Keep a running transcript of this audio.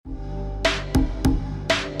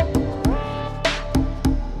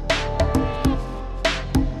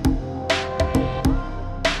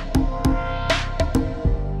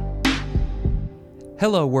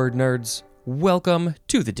Hello, word nerds. Welcome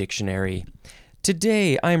to the dictionary.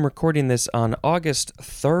 Today, I'm recording this on August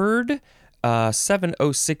 3rd,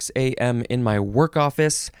 7:06 a.m. in my work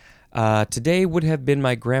office. Today would have been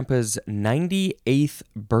my grandpa's 98th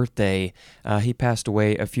birthday. He passed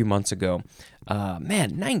away a few months ago.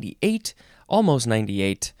 98? Almost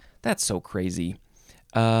 98. That's so crazy.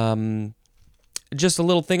 Just a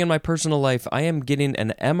little thing in my personal life. I am getting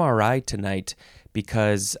an MRI tonight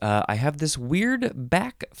because I have this weird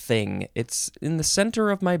back thing. It's in the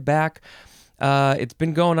center of my back. It's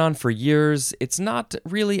been going on for years. It's not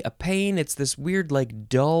really a pain. It's this weird,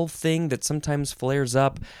 dull thing that sometimes flares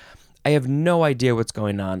up. I have no idea what's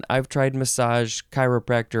going on. I've tried massage,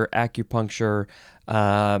 chiropractor, acupuncture.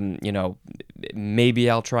 Maybe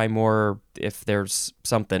I'll try more if there's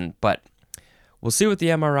something, but we'll see what the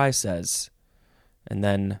MRI says, and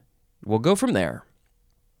then we'll go from there.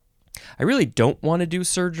 I really don't want to do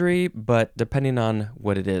surgery, but depending on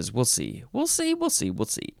what it is, we'll see. We'll see.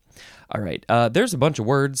 All right, there's a bunch of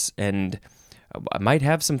words, and I might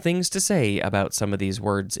have some things to say about some of these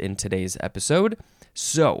words in today's episode.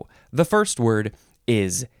 So, the first word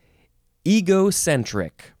is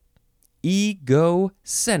egocentric.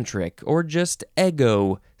 Egocentric, or just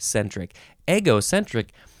egocentric.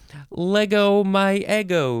 Egocentric, Lego my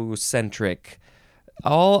egocentric.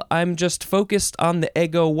 I'm just focused on the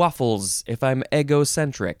Eggo waffles if I'm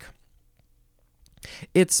egocentric.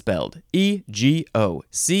 It's spelled E-G-O-C-E-N-T-R-I-C.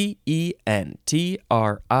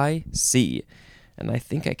 And I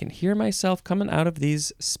think I can hear myself coming out of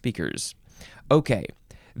these speakers. Okay,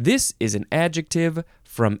 this is an adjective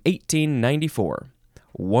from 1894.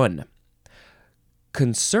 1.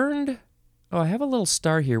 Concerned. Oh, I have a little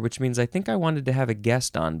star here, which means I think I wanted to have a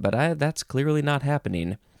guest on, but that's clearly not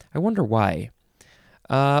happening. I wonder why.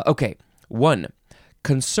 Okay, 1.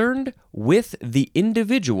 Concerned with the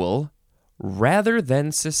individual rather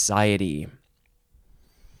than society.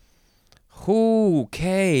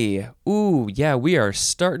 Okay. Ooh, yeah, we are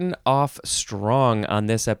starting off strong on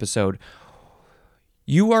this episode.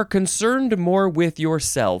 You are concerned more with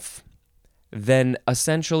yourself than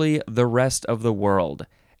essentially the rest of the world.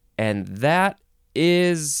 And that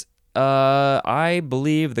is, I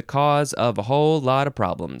believe, the cause of a whole lot of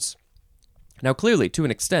problems. Now, clearly, to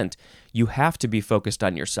an extent, you have to be focused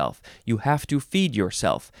on yourself. You have to feed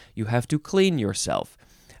yourself. You have to clean yourself.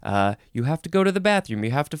 You have to go to the bathroom.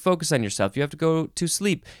 You have to focus on yourself. You have to go to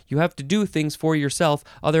sleep. You have to do things for yourself.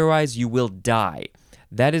 Otherwise, you will die.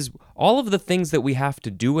 That is all of the things that we have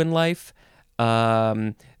to do in life.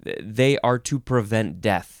 They are to prevent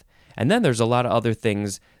death. And then there's a lot of other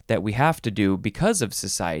things that we have to do because of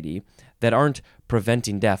society that aren't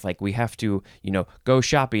preventing death. Like we have to, go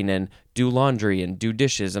shopping and do laundry and do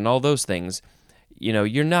dishes and all those things.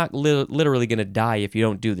 You're not literally going to die if you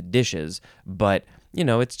don't do the dishes, but,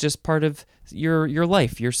 it's just part of your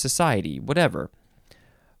life, your society, whatever.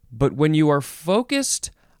 But when you are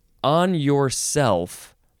focused on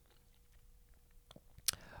yourself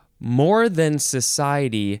more than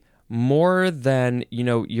society, more than,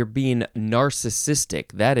 you're being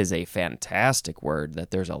narcissistic. That is a fantastic word,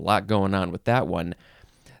 that there's a lot going on with that one.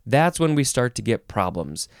 That's when we start to get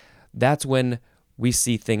problems. That's when we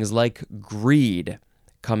see things like greed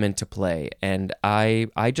come into play. And I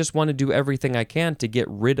just want to do everything I can to get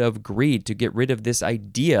rid of greed, to get rid of this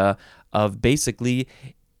idea of basically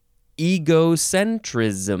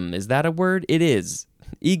egocentrism. Is that a word? It is.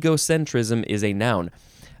 Egocentrism is a noun.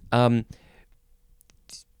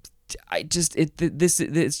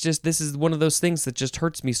 This is one of those things that just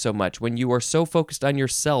hurts me so much when you are so focused on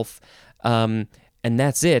yourself, and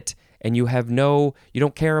that's it, and you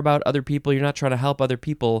don't care about other people. You're not trying to help other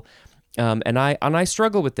people, and I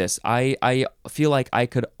struggle with this. I feel like I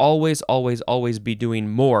could always be doing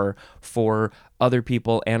more for other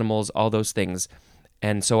people, animals, all those things,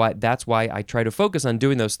 and so that's why I try to focus on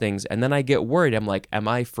doing those things, and then I get worried. I'm like, am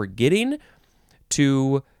I forgetting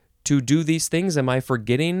to do these things? Am I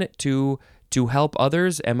forgetting to help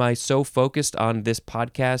others? Am I so focused on this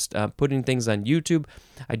podcast, putting things on YouTube?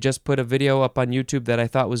 I just put a video up on YouTube that I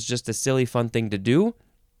thought was just a silly, fun thing to do.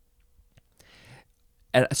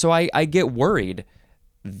 And so I get worried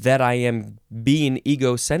that I am being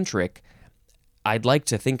egocentric. I'd like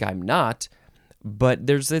to think I'm not, but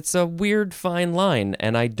it's a weird fine line,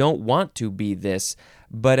 and I don't want to be this,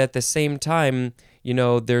 but at the same time,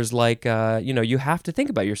 there's you have to think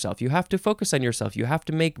about yourself. You have to focus on yourself. You have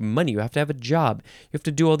to make money. You have to have a job. You have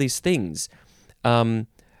to do all these things. And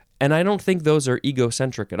I don't think those are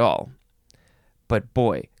egocentric at all. But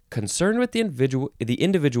boy, concerned with the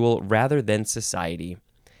individual rather than society.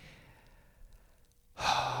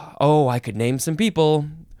 Oh, I could name some people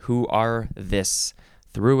who are this.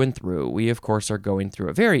 through and through. We, of course, are going through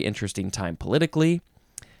a very interesting time politically,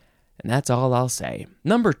 and that's all I'll say.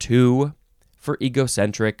 Number 2 for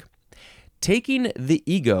egocentric, taking the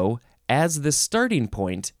ego as the starting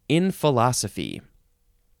point in philosophy.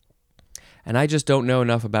 And I just don't know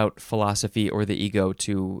enough about philosophy or the ego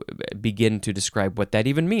to begin to describe what that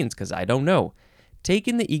even means, because I don't know.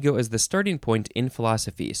 Taking the ego as the starting point in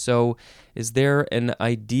philosophy. So is there an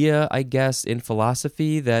idea, I guess, in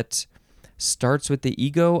philosophy that starts with the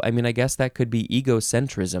ego? I mean, I guess that could be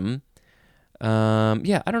egocentrism. I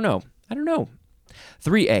don't know.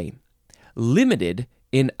 3A, limited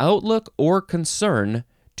in outlook or concern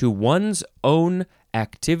to one's own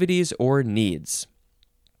activities or needs.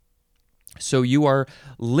 So you are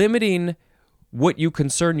limiting what you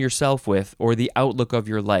concern yourself with or the outlook of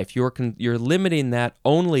your life. You're limiting that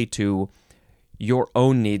only to your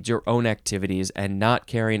own needs, your own activities, and not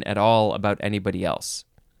caring at all about anybody else.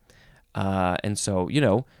 And so,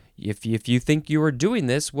 if you think you are doing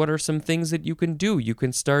this, what are some things that you can do? You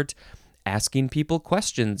can start asking people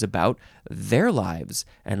questions about their lives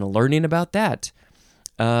and learning about that.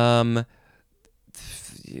 What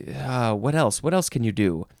else? What else can you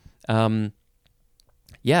do?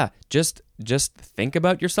 Just think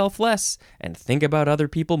about yourself less and think about other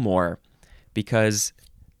people more, because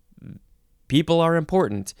people are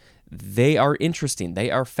important. They are interesting. They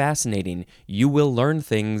are fascinating. You will learn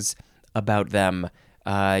things about them.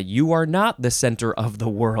 You are not the center of the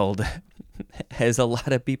world, as a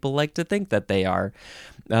lot of people like to think that they are.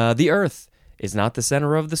 The Earth is not the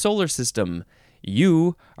center of the solar system.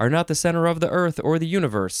 You are not the center of the Earth or the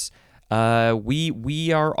universe.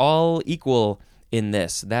 We are all equal in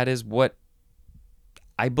this. That is what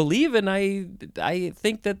I believe, and I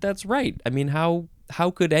think that that's right. I mean, how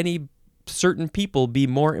could any certain people be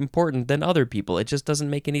more important than other people? It just doesn't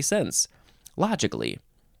make any sense logically.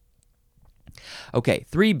 Okay,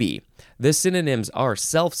 3B. The synonyms are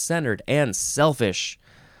self-centered and selfish.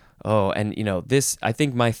 Oh, and this, I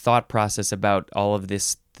think my thought process about all of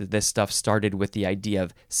this stuff started with the idea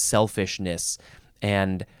of selfishness.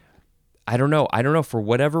 And I don't know for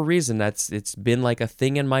whatever reason, it's been like a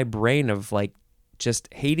thing in my brain of like just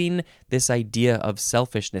hating this idea of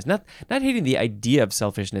selfishness. Not hating the idea of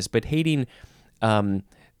selfishness, but hating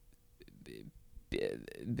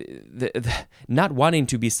not wanting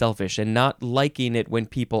to be selfish and not liking it when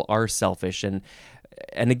people are selfish. And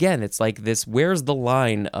again, it's like this, where's the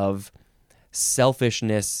line of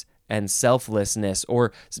selfishness and selflessness,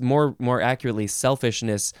 or more accurately,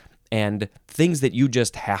 selfishness and things that you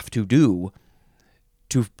just have to do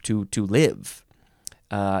to live.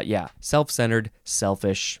 Self-centered,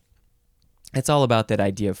 selfish. It's all about that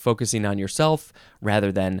idea of focusing on yourself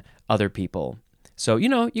rather than other people. So,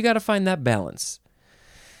 you got to find that balance.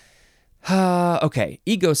 Okay,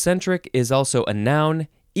 egocentric is also a noun.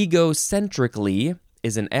 Egocentrically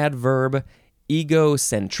is an adverb.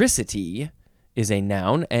 Egocentricity is a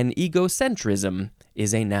noun, and egocentrism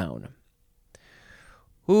is a noun.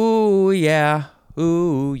 Ooh, yeah.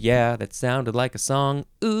 Ooh, yeah. That sounded like a song.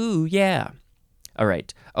 Ooh, yeah. All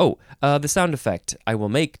right. The sound effect I will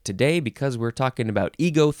make today, because we're talking about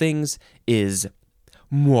ego things, is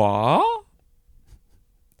moi.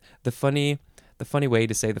 The funny way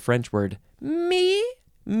to say the French word me.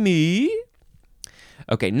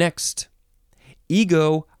 Okay, next.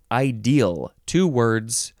 Ego ideal. 2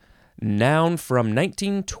 words. Noun from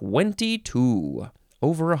 1922.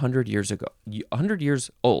 Over 100 years ago. 100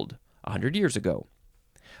 years old. 100 years ago.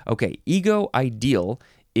 Okay, ego ideal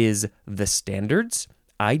is the standards,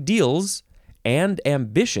 ideals, and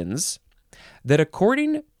ambitions that,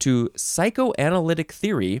 according to psychoanalytic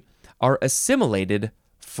theory, are assimilated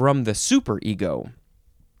from the superego.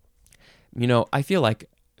 I feel like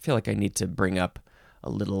I need to bring up a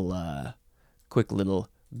little quick little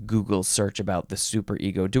Google search about the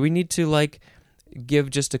superego. Do we need to give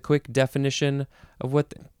just a quick definition of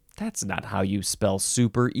what that's not how you spell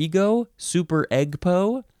superego? Super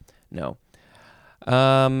eggpo? No.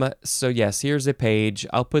 So yes, here's a page.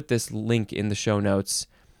 I'll put this link in the show notes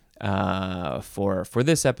for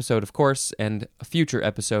this episode, of course, and future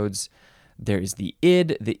episodes. There's the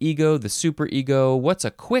id, the ego, the superego. What's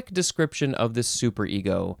a quick description of the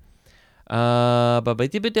superego? The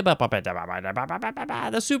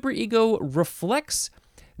superego reflects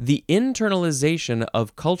the internalization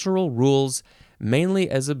of cultural rules, mainly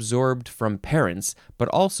as absorbed from parents, but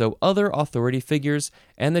also other authority figures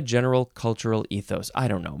and the general cultural ethos. I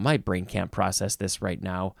don't know. My brain can't process this right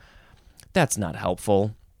now. That's not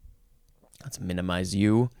helpful. Let's minimize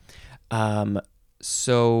you.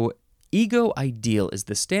 So ego ideal is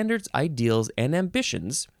the standards, ideals, and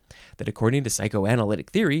ambitions that, according to psychoanalytic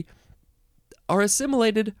theory, are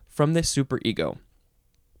assimilated from this superego.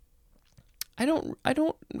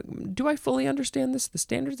 Do I fully understand this? The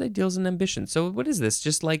standards, ideals, and ambitions. So what is this?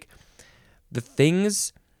 Just like the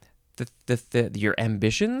things, your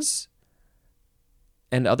ambitions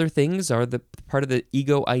and other things are the part of the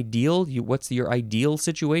ego ideal. What's your ideal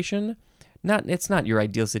situation? It's not your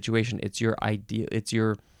ideal situation. It's your ideal. It's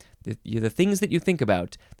the things that you think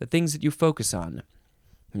about, the things that you focus on.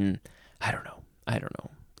 I don't know.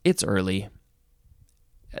 It's early.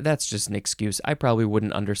 That's just an excuse. I probably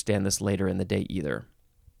wouldn't understand this later in the day either.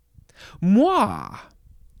 Moi.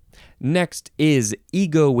 Next is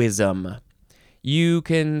egoism. You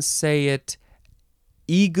can say it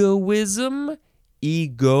egoism,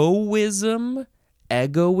 egoism.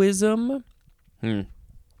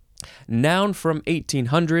 Noun from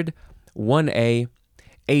 1800, 1A.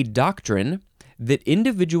 A doctrine that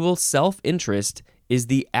individual self-interest is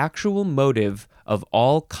the actual motive of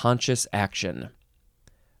all conscious action.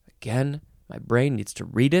 Again, my brain needs to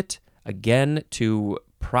read it again to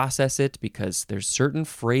process it, because there's certain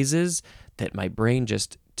phrases that my brain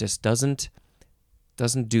just doesn't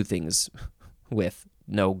do things with.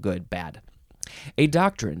 No, good, bad. A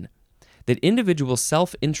doctrine that individual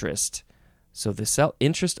self-interest, so the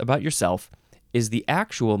self-interest about yourself, is the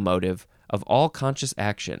actual motive of all conscious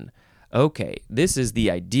action. Okay, this is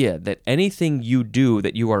the idea that anything you do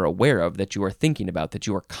that you are aware of, that you are thinking about, that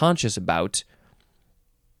you are conscious about,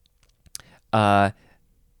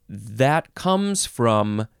 that comes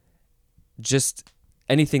from just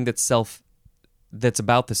anything that's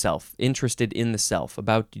about the self, interested in the self,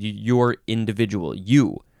 about your individual,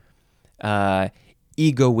 you.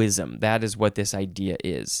 Egoism, that is what this idea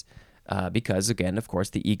is. Because, again, of course,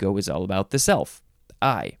 the ego is all about the self.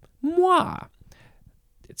 I, moi.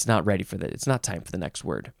 It's not ready for that. It's not time for the next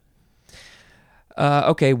word.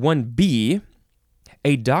 Okay, 1B.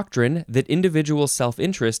 A doctrine that individual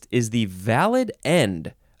self-interest is the valid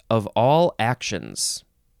end of all actions.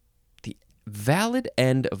 The valid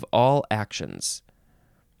end of all actions.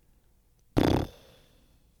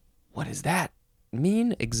 What does that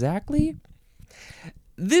mean exactly?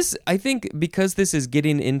 This, I think, because this is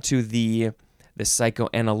getting into the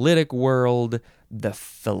psychoanalytic world, the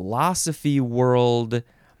philosophy world,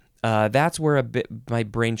 that's where my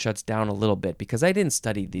brain shuts down a little bit, because I didn't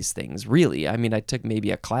study these things, really. I mean, I took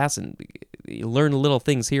maybe a class and learned little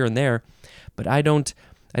things here and there, but I don't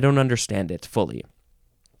understand it fully.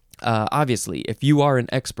 Obviously, if you are an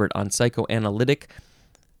expert on psychoanalytic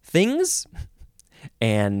things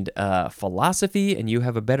and philosophy, and you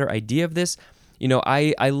have a better idea of this,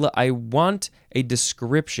 I want a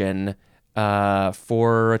description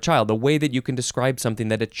for a child, the way that you can describe something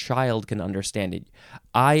that a child can understand it.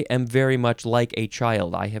 I am very much like a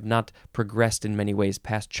child. I have not progressed in many ways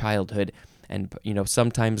past childhood, and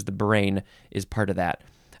sometimes the brain is part of that.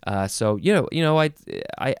 So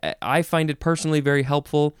I find it personally very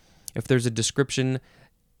helpful if there's a description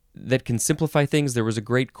that can simplify things. There was a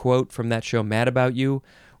great quote from that show, Mad About You,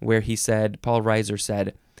 where Paul Reiser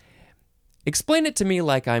said, "Explain it to me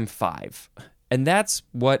like I'm 5." And that's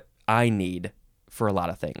what I need for a lot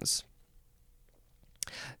of things.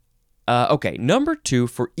 Okay, number 2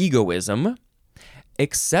 for egoism,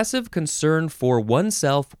 excessive concern for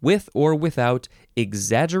oneself with or without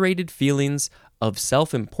exaggerated feelings of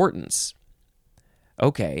self-importance.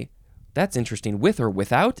 Okay, that's interesting. With or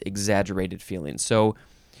without exaggerated feelings. So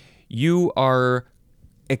you are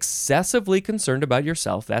excessively concerned about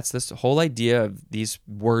yourself. That's this whole idea of these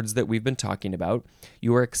words that we've been talking about.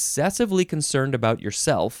 You are excessively concerned about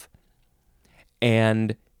yourself,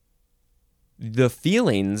 and the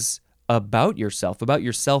feelings about yourself, about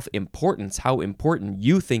your self-importance, how important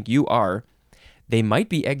you think you are, they might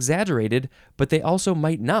be exaggerated, but they also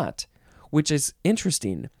might not, which is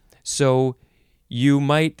interesting. So you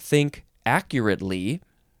might think accurately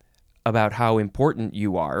about how important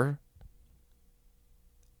you are,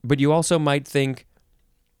 but you also might think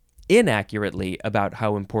inaccurately about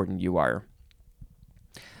how important you are.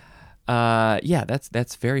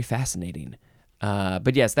 That's very fascinating.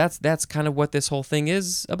 But yes, that's kind of what this whole thing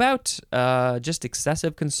is about. Just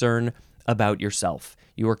excessive concern about yourself.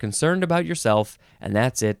 You are concerned about yourself, and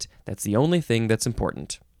that's it. That's the only thing that's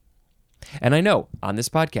important. And I know on this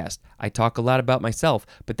podcast, I talk a lot about myself,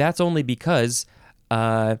 but that's only because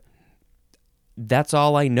that's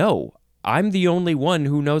all I know. I'm the only one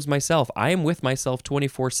who knows myself. I am with myself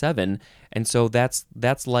 24/7, and so that's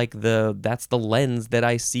the lens that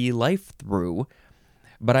I see life through.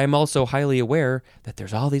 But I'm also highly aware that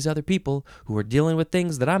there's all these other people who are dealing with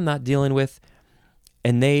things that I'm not dealing with,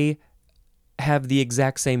 and they have the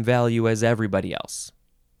exact same value as everybody else.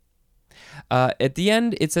 At the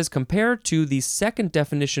end, it says compare to the second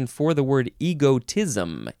definition for the word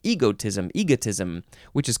egotism,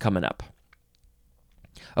 which is coming up.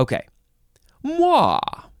 Okay. Moi.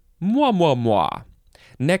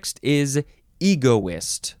 Next is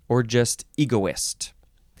egoist, or just egoist.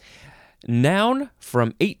 Noun from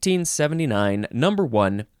 1879, number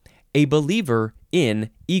 1, a believer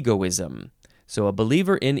in egoism. So a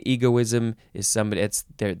believer in egoism is somebody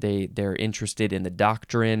they're interested in the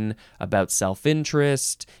doctrine about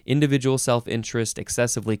self-interest, individual self-interest,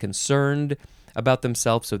 excessively concerned about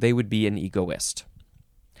themselves, so they would be an egoist.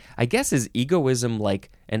 I guess is egoism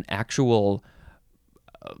like an actual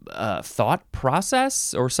thought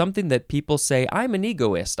process or something that people say, I'm an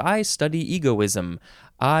egoist, I study egoism,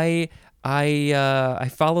 I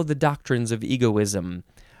follow the doctrines of egoism,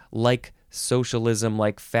 like socialism,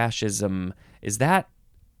 like fascism. Is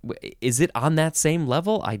it on that same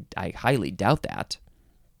level? I highly doubt that.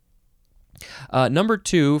 Number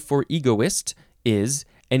 2 for egoist is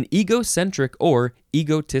an egocentric or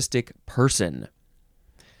egotistic person.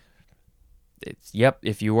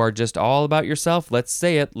 If you are just all about yourself, let's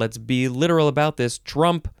say it. Let's be literal about this.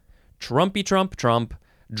 Trump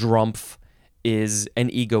is an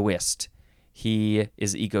egoist. He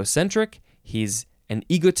is egocentric. He's an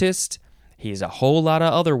egotist. He's a whole lot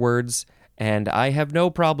of other words. And I have no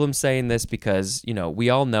problem saying this because, we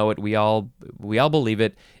all know it. We all believe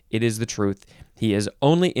it. It is the truth. He is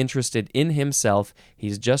only interested in himself.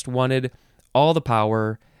 He's just wanted all the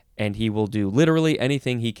power, and he will do literally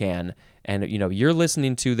anything he can. And, you're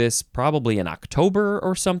listening to this probably in October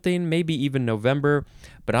or something, maybe even November.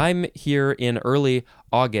 But I'm here in early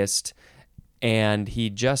August, and he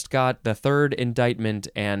just got the 3rd indictment,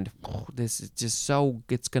 and this is just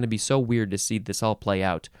it's going to be so weird to see this all play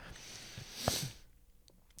out.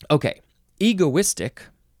 Okay, egoistic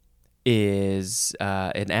is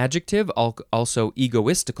an adjective, also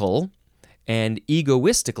egoistical, and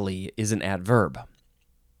egoistically is an adverb.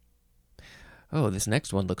 Oh, this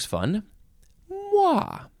next one looks fun.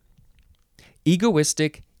 Moi.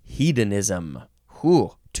 Egoistic hedonism.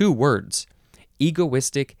 2 words.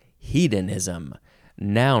 Egoistic hedonism.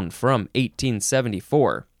 Noun from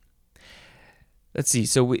 1874. Let's see.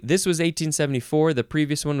 So this was 1874. The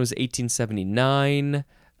previous one was 1879.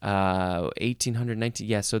 1819.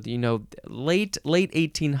 Yeah. So late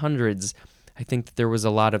 1800s. I think that there was a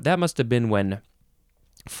lot of that. Must have been when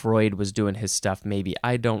Freud was doing his stuff. Maybe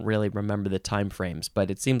I don't really remember the time frames,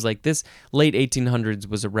 but it seems like this late 1800s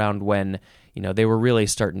was around when they were really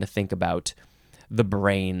starting to think about the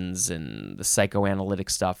brains and the psychoanalytic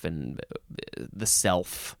stuff and the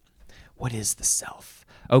self. What is the self?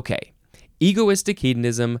 Okay. Egoistic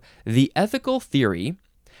hedonism, the ethical theory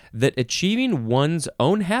that achieving one's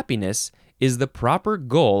own happiness is the proper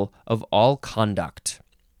goal of all conduct.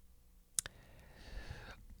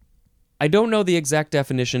 I don't know the exact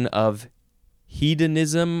definition of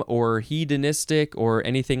hedonism or hedonistic or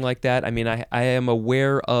anything like that. I mean, I am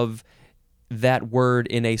aware of that word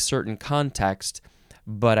in a certain context,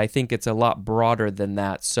 but I think it's a lot broader than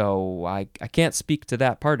that, so I can't speak to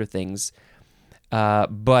that part of things.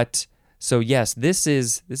 But so yes, this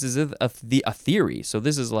is a theory. So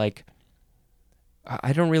this is like,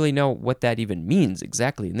 I don't really know what that even means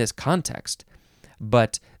exactly in this context,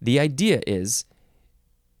 but the idea is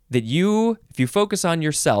that if you focus on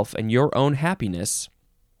yourself and your own happiness,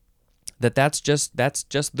 that's just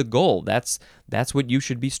the goal. That's what you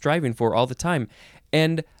should be striving for all the time.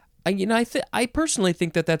 And I personally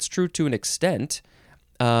think that that's true to an extent.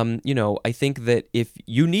 I think that if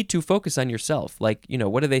you need to focus on yourself, like,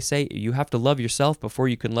 what do they say? You have to love yourself before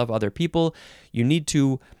you can love other people. You need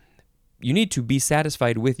to be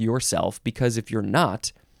satisfied with yourself, because if you're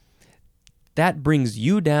not, that brings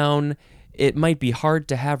you down. It might be hard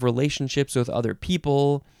to have relationships with other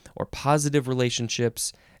people or positive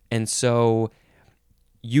relationships. And so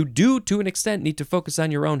you do, to an extent, need to focus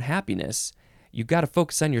on your own happiness. You got to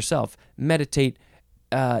focus on yourself, meditate,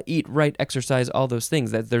 eat right, exercise, all those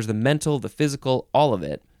things. That there's the mental, the physical, all of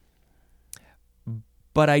it.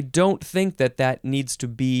 But I don't think that needs to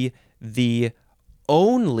be the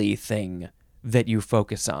only thing that you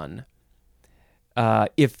focus on.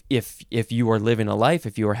 If you are living a life,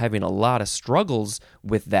 if you are having a lot of struggles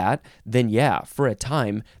with that, then yeah, for a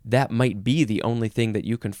time, that might be the only thing that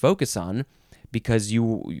you can focus on, because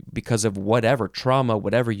of whatever trauma,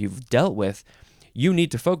 whatever you've dealt with, you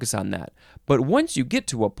need to focus on that. But once you get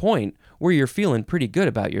to a point where you're feeling pretty good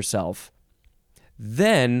about yourself,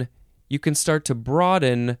 then you can start to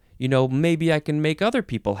broaden, maybe I can make other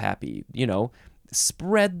people happy,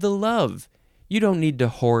 spread the love. You don't need to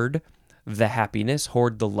hoard the happiness,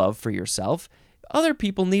 hoard the love for yourself. Other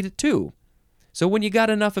people need it too. So when you got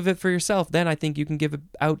enough of it for yourself, then I think you can give it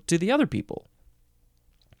out to the other people.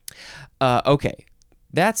 Okay,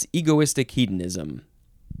 that's egoistic hedonism.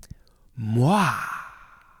 Moi.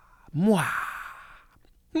 Moi.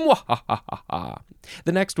 Mwah.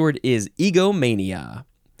 The next word is egomania.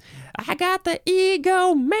 I got the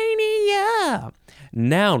egomania.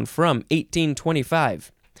 Noun from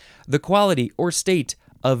 1825. The quality or state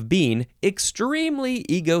of being extremely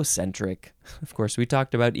egocentric. Of course, we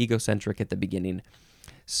talked about egocentric at the beginning.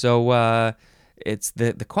 So it's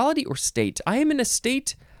the quality or state. I am in a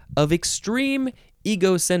state of extreme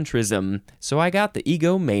egocentrism, so I got the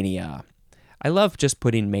egomania. I love just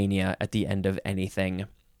putting mania at the end of anything.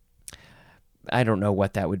 I don't know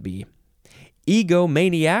what that would be.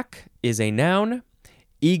 Egomaniac is a noun.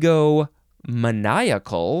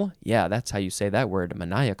 Egomaniacal, yeah, that's how you say that word,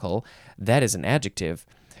 maniacal. That is an adjective.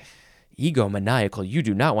 Egomaniacal, you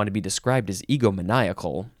do not want to be described as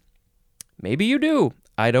egomaniacal. Maybe you do.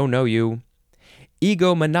 I don't know you.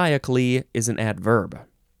 Egomaniacally is an adverb.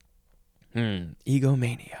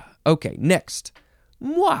 Egomania. Okay, next.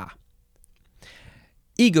 Moi.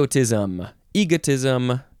 Egotism.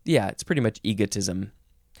 Egotism. Yeah, it's pretty much egotism.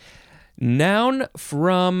 Noun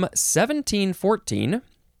from 1714.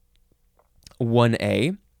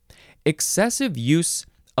 1a. Excessive use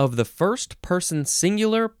of the first person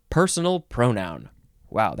singular personal pronoun.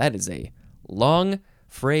 Wow, that is a long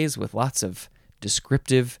phrase with lots of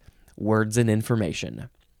descriptive words and information.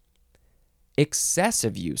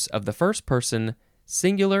 Excessive use of the first person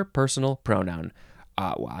singular personal pronoun.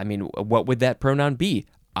 What would that pronoun be?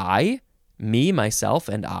 I, me, myself,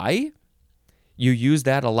 and I? You use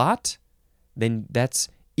that a lot? Then that's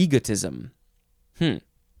egotism.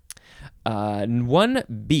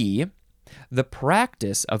 1b, the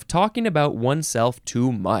practice of talking about oneself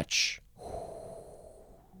too much.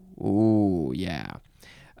 Ooh, yeah.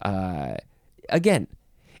 Again,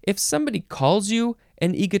 if somebody calls you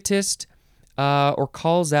an egotist or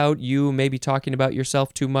calls out you maybe talking about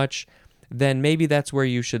yourself too much, then maybe that's where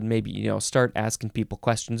you should start asking people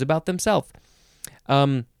questions about themselves.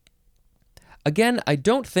 Again, I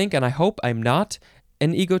don't think, and I hope I'm not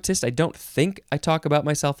an egotist. I don't think I talk about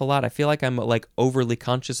myself a lot. I feel like I'm overly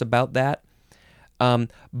conscious about that.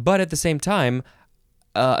 But at the same time,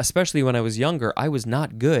 especially when I was younger, I was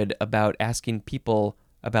not good about asking people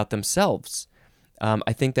about themselves.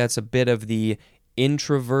 I think that's a bit of the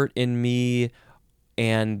introvert in me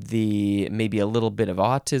and the maybe a little bit of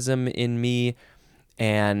autism in me,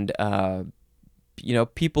 and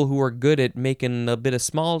people who are good at making a bit of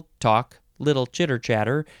small talk, little chitter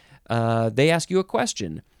chatter. They ask you a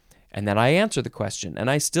question, and then I answer the question, and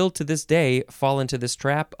I still to this day fall into this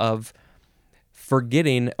trap of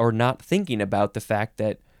forgetting or not thinking about the fact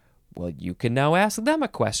that, well, you can now ask them a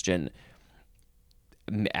question.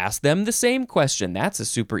 Ask them the same question. That's a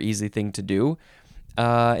super easy thing to do.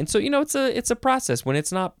 And so, it's a process. When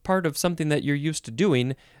it's not part of something that you're used to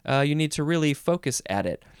doing, you need to really focus at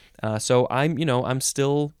it. So I'm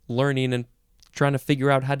still learning and trying to figure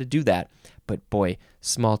out how to do that. But boy,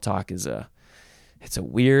 small talk it's a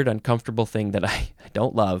weird, uncomfortable thing that I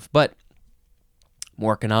don't love. But I'm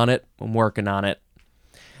working on it.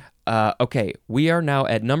 Okay, we are now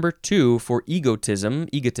at number 2 for egotism.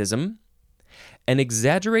 An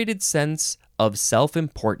exaggerated sense of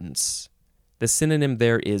self-importance. The synonym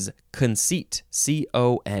there is conceit,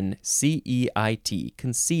 C-O-N-C-E-I-T,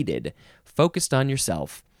 conceited, focused on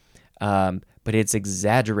yourself, but it's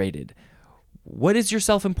exaggerated. What is your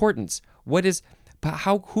self-importance?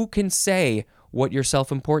 Who can say what your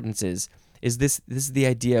self-importance is? This is the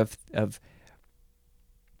idea of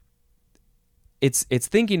it's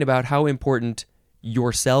thinking about how important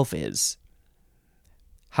yourself is.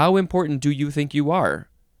 How important do you think you are?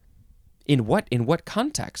 In what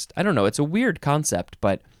context? I don't know. It's a weird concept,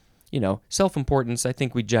 but self-importance, I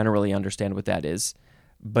think we generally understand what that is,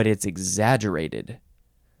 but it's exaggerated.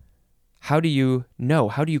 How do you know?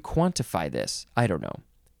 How do you quantify this? I don't know.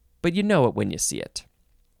 But you know it when you see it.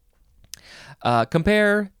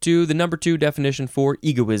 Compare to the number 2 definition for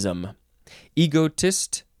egoism.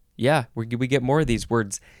 Egotist, yeah, we get more of these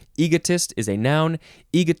words. Egotist is a noun.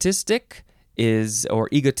 Egotistical is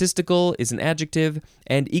an adjective,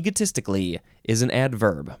 and egotistically is an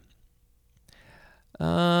adverb.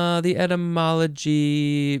 The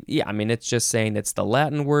etymology, it's just saying it's the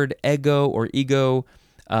Latin word ego or ego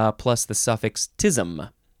plus the suffix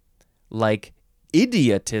tism, like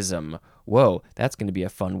idiotism. Whoa, that's going to be a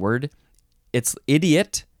fun word. It's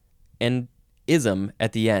idiot and ism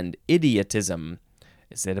at the end. Idiotism.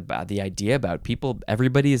 Is it about the idea about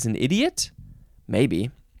everybody is an idiot?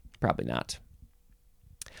 Maybe. Probably not.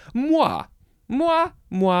 Moi.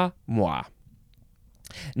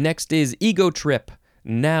 Next is ego trip,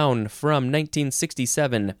 noun from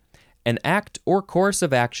 1967, an act or course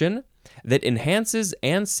of action that enhances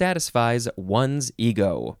and satisfies one's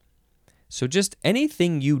ego. So just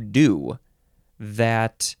anything you do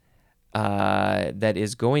that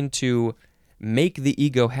is going to make the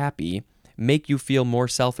ego happy, make you feel more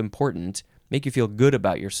self-important, make you feel good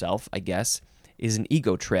about yourself, I guess, is an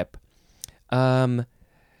ego trip. I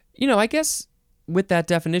guess with that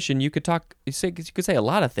definition, you could say a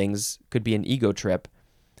lot of things could be an ego trip,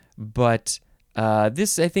 but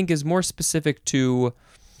this I think is more specific to,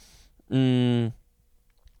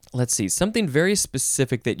 let's see, something very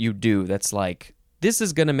specific that you do that's like, this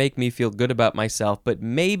is going to make me feel good about myself, but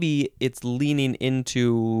maybe it's leaning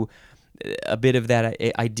into a bit of that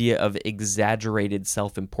idea of exaggerated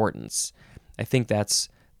self-importance. I think that's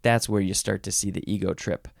where you start to see the ego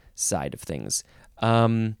trip side of things.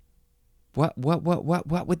 What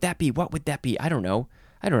would that be? What would that be? I don't know.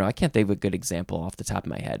 I can't think of a good example off the top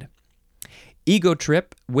of my head. Ego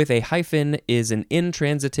trip with a hyphen is an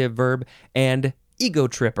intransitive verb, and ego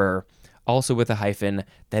tripper, also with a hyphen,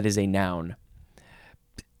 that is a noun.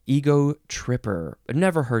 Ego tripper. I've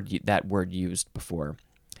never heard that word used before.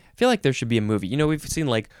 I feel like there should be a movie. We've seen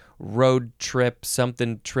like road trip,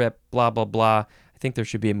 something trip, blah, blah, blah. I think there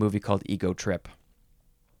should be a movie called Ego Trip.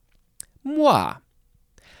 Moi.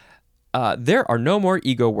 There are no more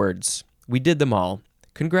ego words. We did them all.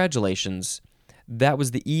 Congratulations. That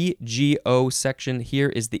was the EGO section. Here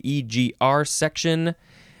is the EGR section.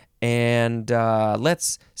 And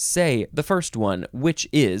let's say the first one, which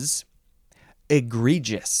is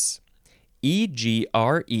egregious.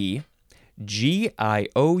 EGREGIOUS.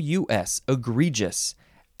 Egregious.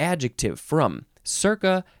 Adjective from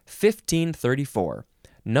circa 1534.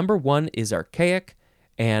 Number 1 is archaic,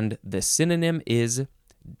 and the synonym is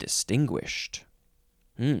distinguished.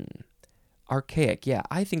 Archaic. Yeah,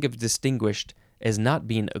 I think of distinguished as not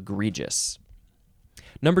being egregious.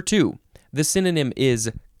 Number 2, the synonym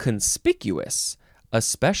is conspicuous,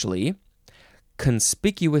 especially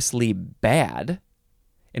conspicuously bad.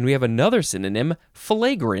 And we have another synonym,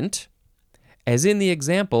 flagrant, as in the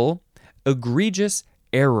example, egregious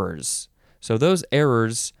errors. So those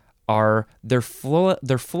errors are, they're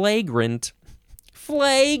flagrant,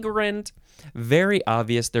 very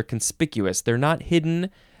obvious, they're conspicuous. They're not hidden,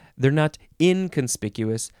 they're not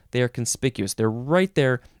inconspicuous, they are conspicuous. They're right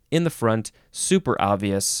there in the front, super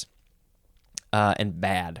obvious, and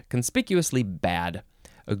bad. Conspicuously bad,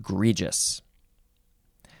 egregious.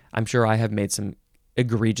 I'm sure I have made some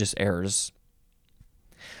egregious errors.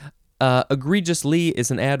 Egregiously is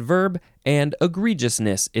an adverb, and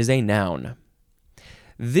egregiousness is a noun.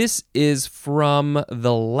 This is from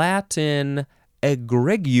the Latin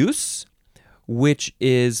egregius, which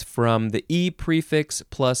is from the E prefix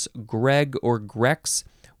plus greg or grex,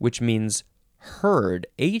 which means herd,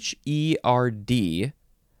 H-E-R-D.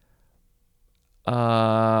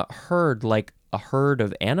 Herd, like a herd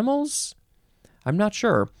of animals? I'm not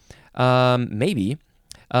sure. Maybe.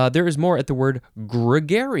 There is more at the word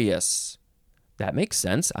gregarious. That makes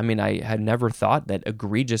sense. I mean, I had never thought that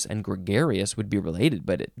egregious and gregarious would be related,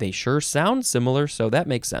 but they sure sound similar, so that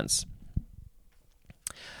makes sense.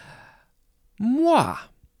 Moi.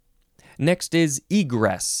 Next is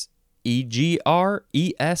egress. E-G-R-E-S-S.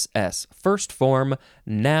 First form,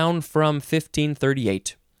 noun from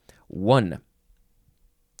 1538. 1.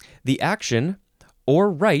 The action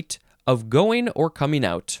or rite of going or coming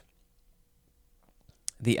out.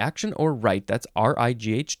 The action or rite, that's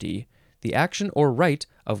R-I-G-H-T, the action or rite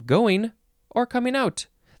of going or coming out.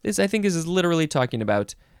 This, I think, is literally talking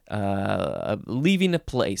about leaving a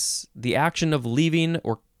place. The action of leaving,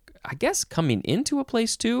 or I guess coming into a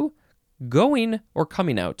place too. Going or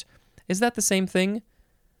coming out. Is that the same thing?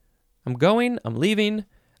 I'm going, I'm leaving,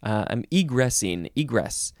 I'm egressing,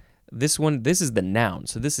 egress. This is the noun,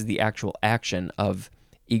 so this is the actual action of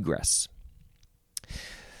egress.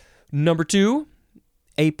 Number 2,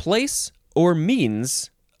 a place or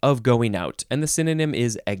means of going out, and the synonym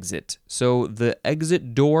is exit. So the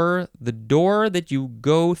exit door, the door that you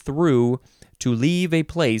go through to leave a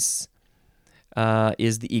place,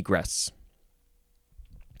 is the egress.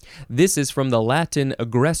 This is from the Latin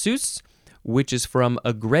egressus, which is from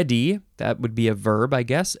agredi, that would be a verb, I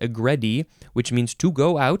guess, agredi, which means to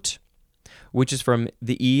go out, which is from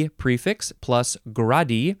the E prefix plus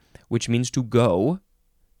gradi, which means to go,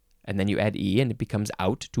 and then you add E and it becomes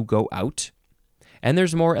out, to go out. And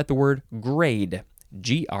there's more at the word grade,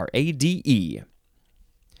 G-R-A-D-E.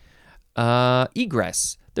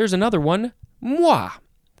 Egress. There's another one, moi,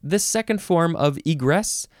 the second form of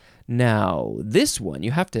egress. Now, this one,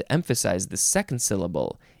 you have to emphasize the second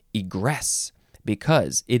syllable, egress.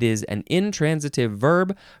 because it is an intransitive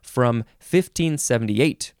verb from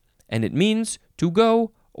 1578, and it means to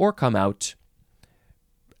go or come out.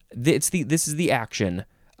 This is the action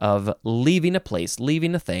of leaving a place,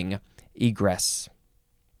 leaving a thing, egress.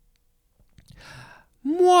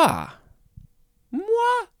 Moi.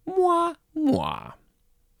 Moi, moi, moi.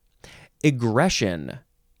 Aggression.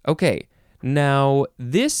 Okay, now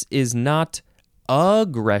this is not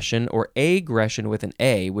aggression or aggression with an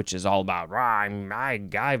A, which is all about,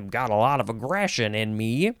 I've got a lot of aggression in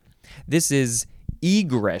me. This is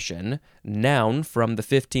egression, noun from the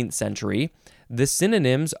 15th century. The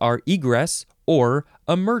synonyms are egress or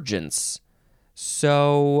emergence.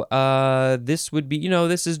 So this would be,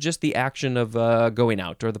 this is just the action of going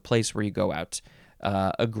out or the place where you go out.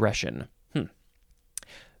 Aggression.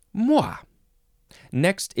 Moi.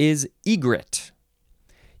 Next is egret.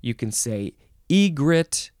 You can say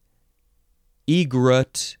egret,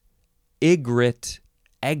 egret,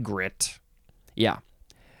 egret. Yeah.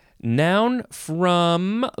 Noun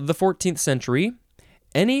from the 14th century.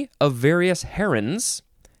 Any of various herons,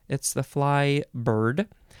 it's the fly bird,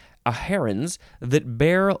 herons that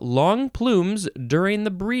bear long plumes during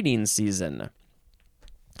the breeding season.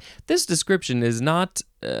 This description is not,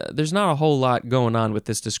 there's not a whole lot going on with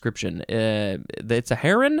this description. It's a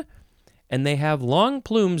heron, and they have long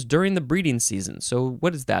plumes during the breeding season. So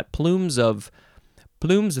what is that? Plumes of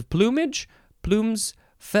plumage? Plumes,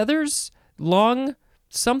 feathers? Long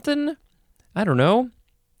something? I don't know.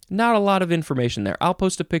 Not a lot of information there. I'll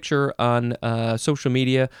post a picture on social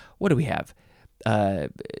media. What do we have?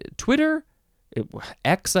 Twitter?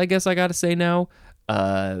 X, I guess I got to say now.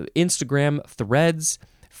 Instagram, Threads,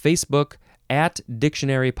 Facebook,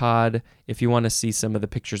 @DictionaryPod, if you want to see some of the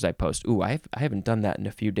pictures I post. Ooh, I haven't done that in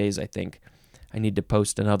a few days, I think. I need to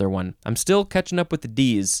post another one. I'm still catching up with the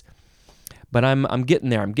D's, but I'm getting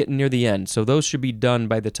there. I'm getting near the end, so those should be done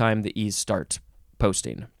by the time the E's start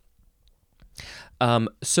posting.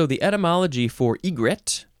 So the etymology for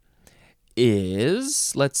egret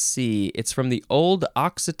is, let's see, it's from the Old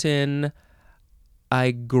Occitan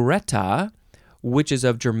aigreta, which is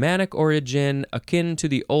of Germanic origin, akin to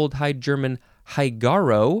the Old High German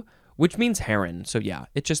haigaro, which means heron. So yeah,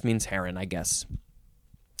 it just means heron, I guess.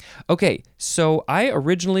 Okay, so I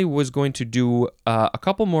originally was going to do a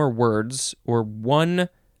couple more words, or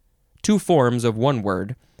two forms of one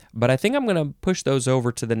word, but I think I'm going to push those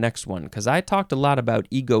over to the next one, because I talked a lot about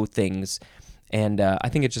ego things, and I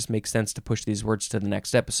think it just makes sense to push these words to the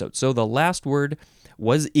next episode. So the last word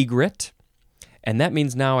was egret, and that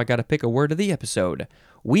means now I got to pick a word of the episode.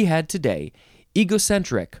 We had today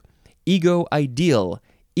egocentric, ego-ideal,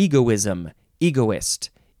 egoism, egoist,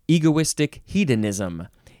 egoistic hedonism,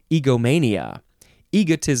 egomania,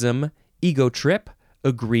 egotism, ego-trip,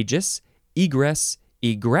 egregious, egress,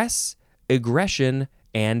 aggression,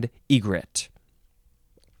 and egret.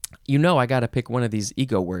 I got to pick one of these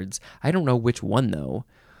ego words. I don't know which one, though.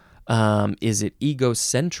 Is it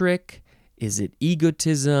egocentric? Is it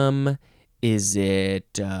egotism? Is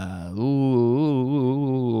it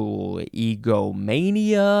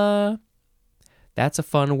egomania? That's a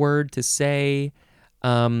fun word to say.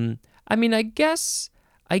 I guess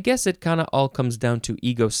it kind of all comes down to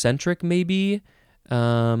egocentric, maybe.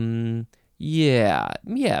 Maybe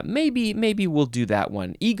we'll do that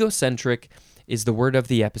one. Egocentric is the word of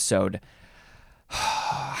the episode.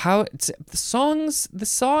 The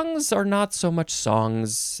songs are not so much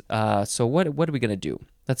songs. So what are we gonna do?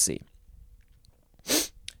 Let's see.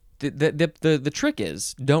 The trick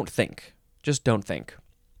is don't think. Just don't think.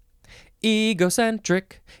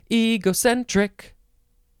 Egocentric.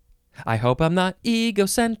 I hope I'm not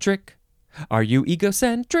egocentric. Are you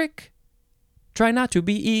egocentric? Try not to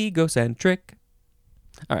be egocentric.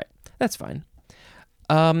 All right, that's fine.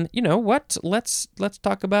 You know what? Let's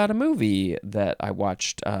talk about a movie that I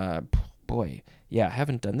watched. I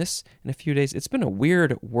haven't done this in a few days. It's been a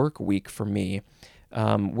weird work week for me.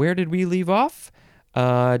 Where did we leave off?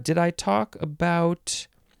 Did I talk about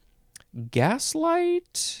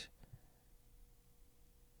Gaslight?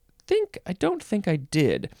 I don't think I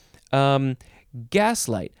did.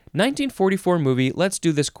 Gaslight, 1944 movie. Let's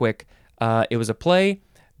do this quick. It was a play.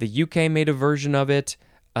 The UK made a version of it.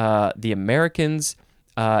 The Americans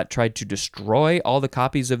tried to destroy all the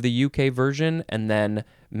copies of the UK version and then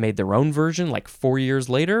made their own version like 4 years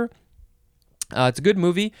later. It's a good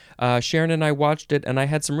movie. Sharon and I watched it, and I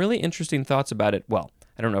had some really interesting thoughts about it. Well,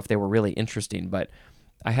 I don't know if they were really interesting, but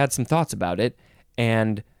I had some thoughts about it.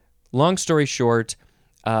 And long story short,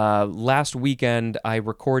 last weekend I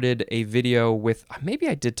recorded a video with, maybe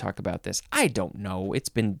I did talk about this. I don't know. It's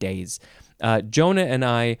been days. Jonah and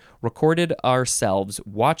I recorded ourselves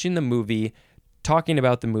watching the movie talking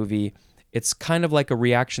about the movie. It's kind of like a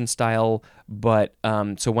reaction style, but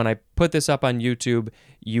so when I put this up on YouTube,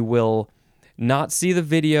 you will not see the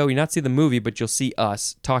video, you not see the movie, but you'll see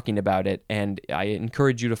us talking about it, and I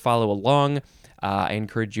encourage you to follow along. I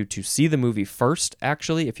encourage you to see the movie first,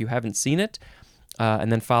 actually, if you haven't seen it,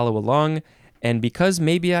 and then follow along. And because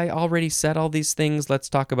maybe I already said all these things, let's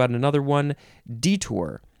talk about another one,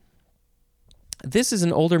 Detour. This is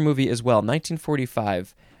an older movie as well,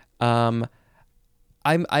 1945. I'm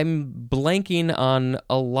blanking on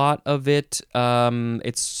a lot of it.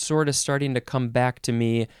 It's sort of starting to come back to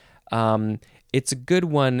me. It's a good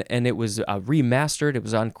one, and it was remastered. It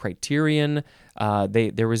was on Criterion.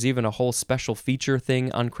 There was even a whole special feature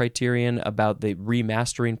thing on Criterion about the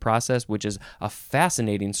remastering process, which is a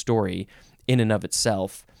fascinating story in and of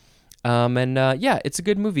itself. Yeah, it's a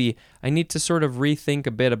good movie. I need to sort of rethink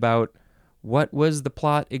a bit about what was the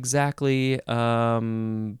plot exactly. Yeah,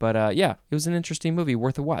 it was an interesting movie,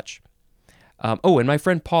 worth a watch. And my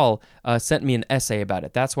friend Paul sent me an essay about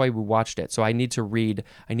it. That's why we watched it. So I need to read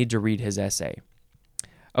his essay.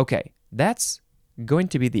 Okay, that's going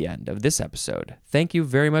to be the end of this episode. Thank you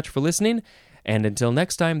very much for listening. And until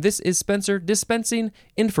next time, this is Spencer dispensing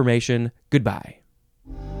information. Goodbye.